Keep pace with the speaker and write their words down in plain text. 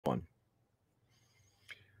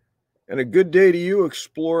And a good day to you,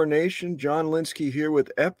 Explorer Nation. John Lynskey here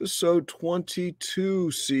with episode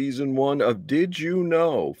 22, season 1 of Did You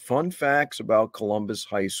Know? Fun facts about Columbus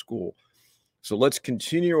High School. So let's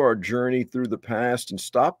continue our journey through the past and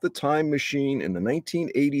stop the time machine in the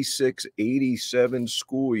 1986-87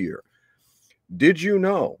 school year. Did you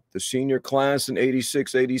know the senior class in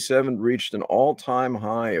 86-87 reached an all-time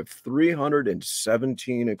high of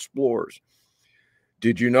 317 explorers?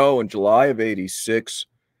 Did you know in July of 86,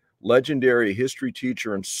 legendary history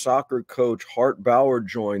teacher and soccer coach Hart Bauer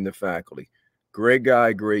joined the faculty? Great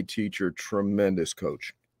guy, great teacher, tremendous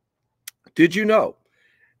coach. Did you know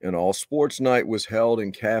an all-sports night was held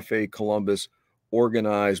in Cafe Columbus,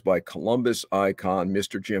 organized by Columbus icon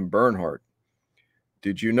Mr. Jim Bernhardt?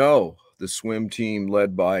 Did you know the swim team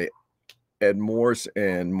led by Ed Morse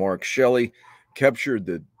and Mark Shelley captured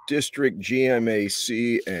the district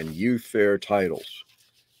GMAC and youth fair titles?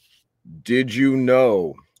 Did you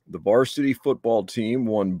know the varsity football team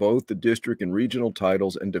won both the district and regional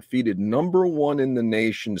titles and defeated number 1 in the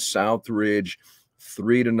nation, Southridge,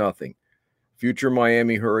 3-0? Future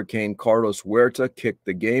Miami Hurricane Carlos Huerta kicked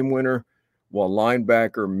the game winner, while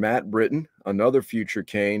linebacker Matt Britton, another future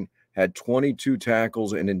Cane, had 22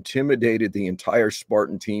 tackles and intimidated the entire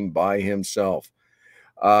Spartan team by himself.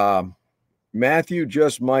 Matthew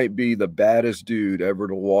just might be the baddest dude ever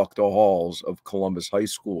to walk the halls of Columbus High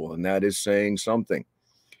School, and that is saying something.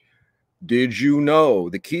 Did you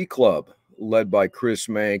know the Key Club, led by Chris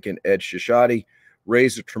Mank and Ed Shishati,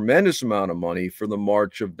 raised a tremendous amount of money for the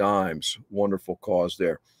March of Dimes? Wonderful cause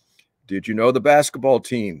there. Did you know the basketball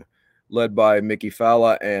team, led by Mickey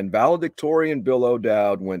Falla and valedictorian Bill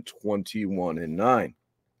O'Dowd, went 21-9?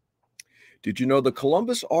 Did you know the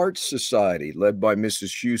Columbus Arts Society, led by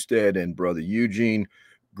Mrs. Husted and Brother Eugene,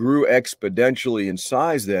 grew exponentially in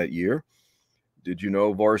size that year? Did you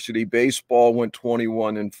know varsity baseball went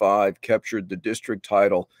 21-5, captured the district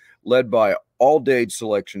title, led by all-Dade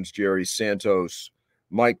selections Jerry Santos,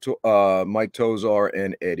 Mike Tozar,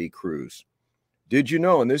 and Eddie Cruz? Did you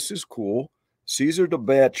know, and this is cool, Cesar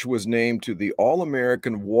DeBetch was named to the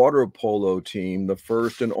All-American water polo team, the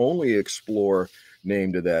first and only explorer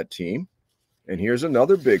named to that team. And here's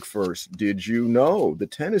another big first. Did you know the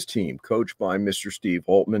tennis team, coached by Mr. Steve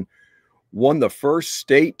Holtman, won the first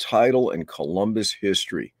state title in Columbus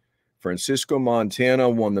history? Francisco Montana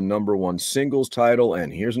won the number 1 singles title.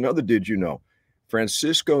 And here's another did you know.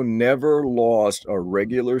 Francisco never lost a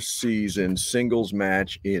regular season singles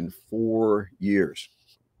match in 4 years.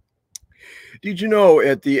 Did you know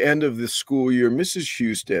at the end of the school year, Mrs.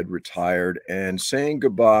 Husted retired, and saying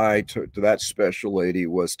goodbye to that special lady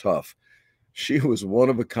was tough. She was one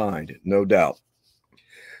of a kind, no doubt.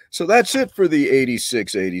 So that's it for the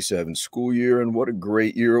 86-87 school year, and what a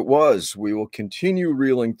great year it was. We will continue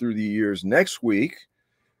reeling through the years next week.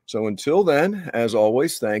 So until then, as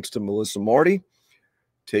always, thanks to Melissa Marty.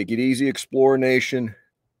 Take it easy, Explorer Nation,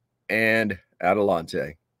 and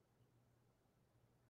Adelante.